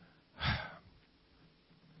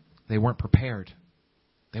 they weren't prepared.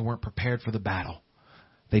 They weren't prepared for the battle.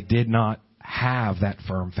 They did not have that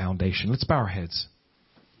firm foundation. Let's bow our heads.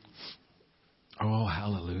 Oh,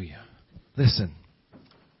 hallelujah. Listen.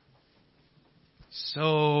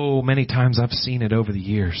 So many times I've seen it over the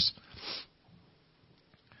years.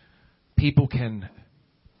 People can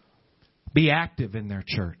be active in their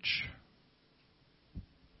church.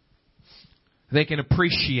 They can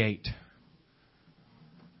appreciate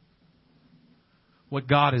what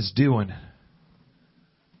God is doing.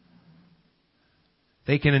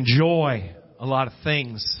 They can enjoy a lot of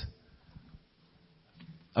things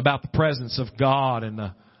about the presence of God and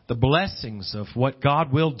the blessings of what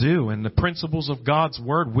God will do, and the principles of God's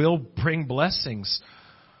Word will bring blessings.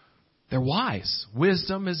 They're wise.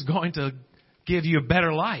 Wisdom is going to give you a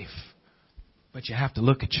better life. But you have to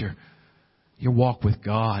look at your walk with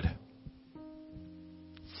God.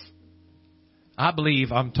 I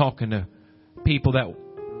believe I'm talking to people that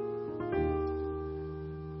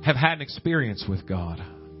have had an experience with God.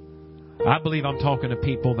 I believe I'm talking to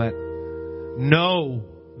people that know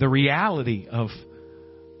the reality of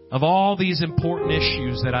all these important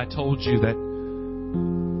issues that I told you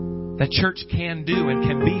that church can do and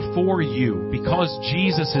can be for you because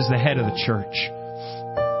Jesus is the head of the church.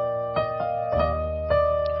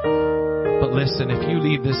 But listen, if you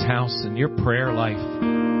leave this house and your prayer life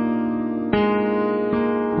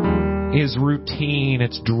is routine,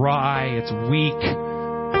 it's dry, it's weak,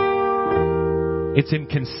 it's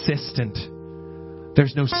inconsistent,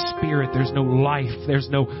 there's no spirit, there's no life, there's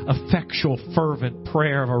no effectual, fervent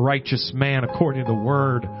prayer of a righteous man according to the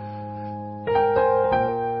Word.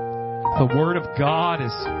 The Word of God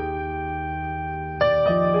is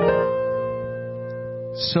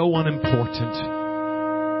so unimportant.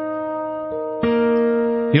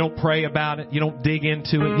 You don't pray about it. You don't dig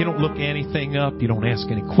into it. You don't look anything up. You don't ask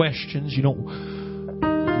any questions. You don't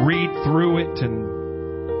read through it and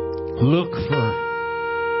look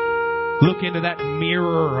into that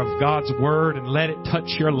mirror of God's Word and let it touch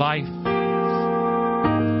your life.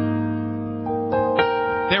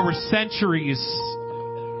 There were centuries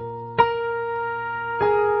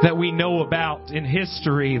that we know about in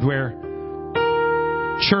history where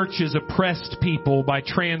churches oppressed people by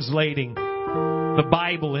translating the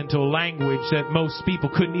Bible into a language that most people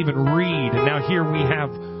couldn't even read. And now here we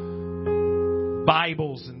have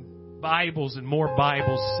Bibles and more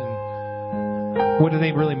Bibles. And what do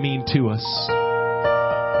they really mean to us?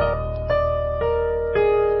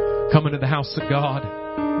 Coming to the house of God.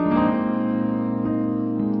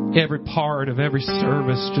 Every part of every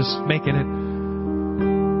service, just making it.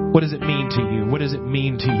 What does it mean to you? What does it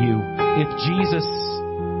mean to you? If Jesus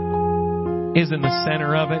is in the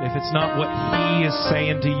center of it, if it's not what He is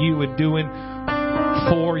saying to you and doing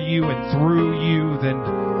for you and through you, then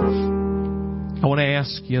I want to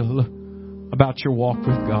ask you about your walk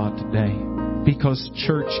with God today. Because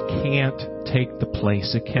church can't take the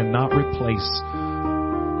place. It cannot replace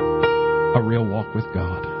a real walk with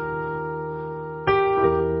God.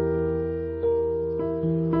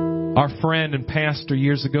 Our friend and pastor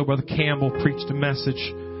years ago, Brother Campbell, preached a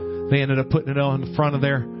message. They ended up putting it on the front of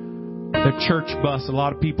their church bus. A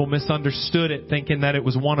lot of people misunderstood it, thinking that it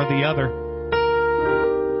was one or the other.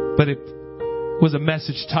 But it was a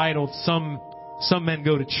message titled, Some Men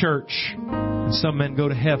Go to Church and Some Men Go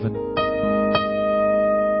to Heaven.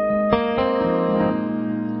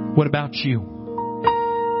 What about you?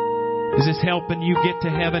 Is this helping you get to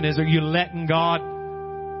heaven? Are you letting God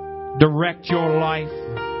direct your life?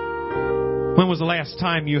 When was the last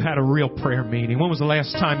time you had a real prayer meeting? When was the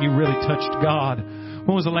last time you really touched God?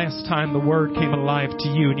 When was the last time the Word came alive to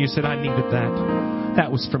you and you said, I needed that?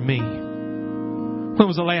 That was for me. When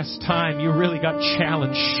was the last time you really got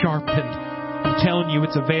challenged, sharpened? I'm telling you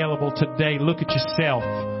it's available today. Look at yourself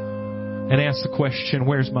and ask the question,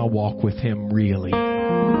 where's my walk with Him really?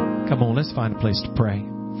 Come on, let's find a place to pray.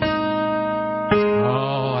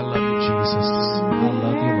 Oh, I love you, Jesus. I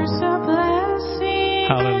love you, Lord.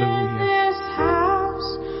 Hallelujah.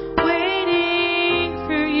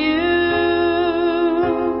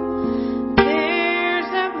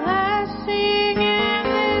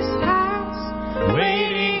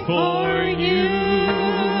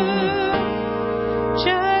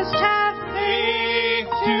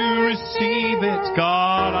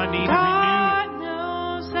 God, I need to renew it.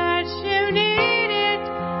 Knows that you need it.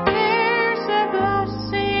 There's a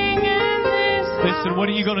blessing in this house. Listen,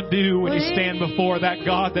 what are you going to do when you stand before that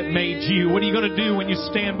God that made you? What are you going to do when you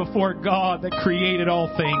stand before God that created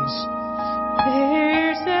all things?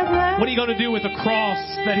 What are you going to do with the cross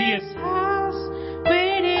that He has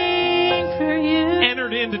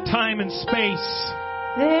entered into time and space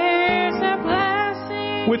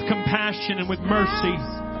with compassion and with mercy?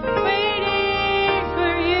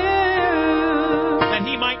 That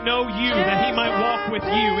He might know you, that He might walk with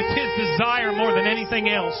you. It's His desire more than anything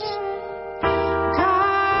else.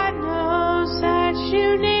 God knows that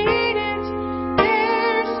you need it.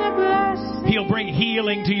 There's a blessing. He'll bring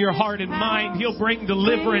healing to your heart and mind. He'll bring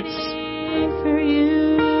deliverance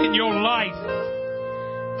in your life.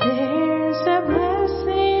 There's a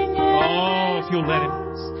blessing. Oh, if you'll let Him.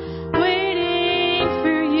 Waiting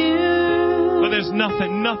for you. But there's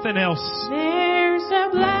nothing else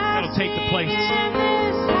that'll take the place.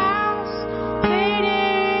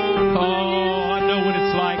 Oh, I know what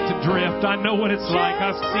it's like to drift. I know what it's like.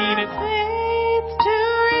 I've seen it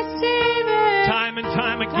time and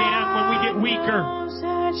time again when we get weaker.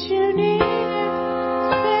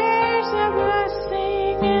 There's a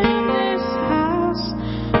blessing in this house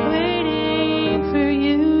waiting for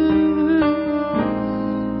you.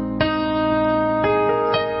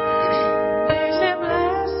 There's a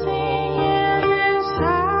blessing in this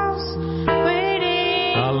house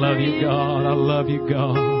waiting. I love you, God. I love you,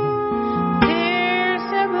 God.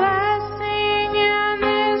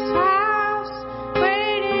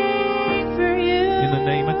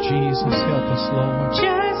 Jesus, help us, Lord.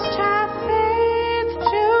 Just have faith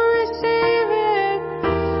to receive it.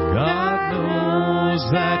 God knows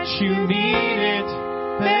that you need it.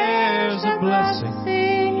 There's a blessing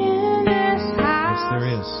in this house. Yes, there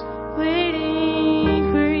is.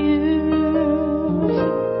 Waiting for you.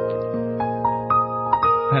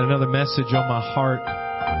 I had another message on my heart.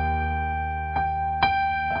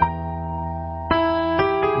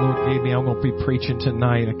 The Lord gave me, I'm going to be preaching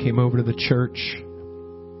tonight. I came over to the church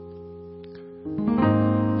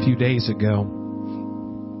a few days ago.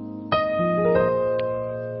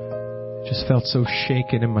 Just felt so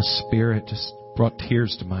shaken in my spirit, just brought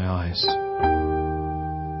tears to my eyes.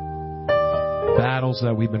 Battles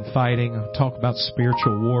that we've been fighting. I talk about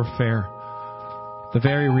spiritual warfare. The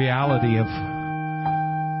very reality of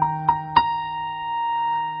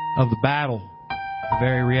the battle. The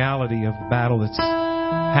very reality of the battle that's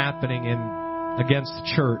happening against the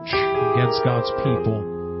church, against God's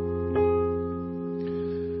people.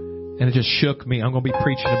 And it just shook me. I'm going to be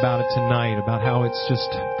preaching about it tonight, about how it's just,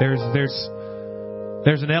 there's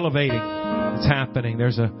an elevating that's happening.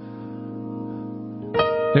 There's an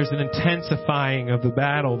intensifying of the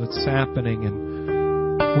battle that's happening,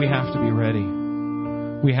 and we have to be ready.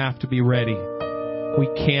 We have to be ready. We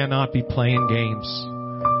cannot be playing games.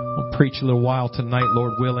 I'll preach a little while tonight,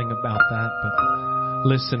 Lord willing, about that. But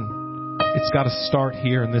listen, it's got to start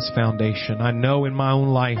here in this foundation. I know in my own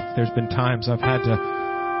life there's been times I've had to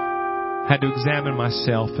examine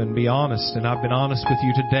myself and be honest. And I've been honest with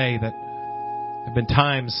you today that there have been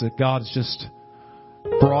times that God's just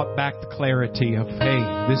brought back the clarity of, hey,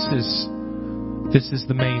 this is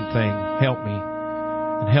the main thing. Help me.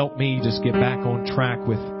 And help me just get back on track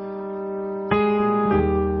with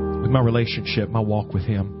my relationship, my walk with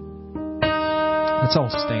Him. Let's all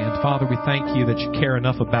stand. Father, we thank You that You care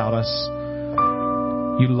enough about us.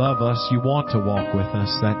 You love us. You want to walk with us.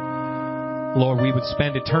 That, Lord, we would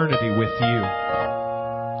spend eternity with You.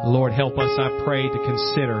 Lord, help us, I pray, to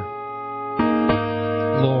consider,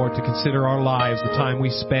 Lord, to consider our lives, the time we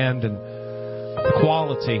spend, and the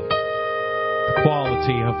quality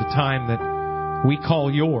of the time that we call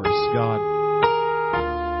Yours, God.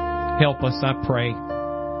 Help us, I pray,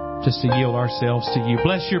 just to yield ourselves to You.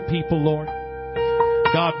 Bless Your people, Lord.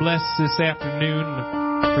 God bless this afternoon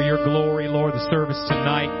for Your glory, Lord, the service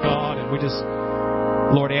tonight, God. And we just,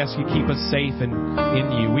 Lord, ask You keep us safe in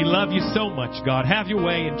You. We love You so much, God. Have Your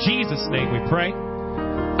way. In Jesus' name we pray.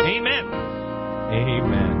 Amen.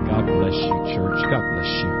 Amen. God bless you, church. God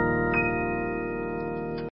bless you.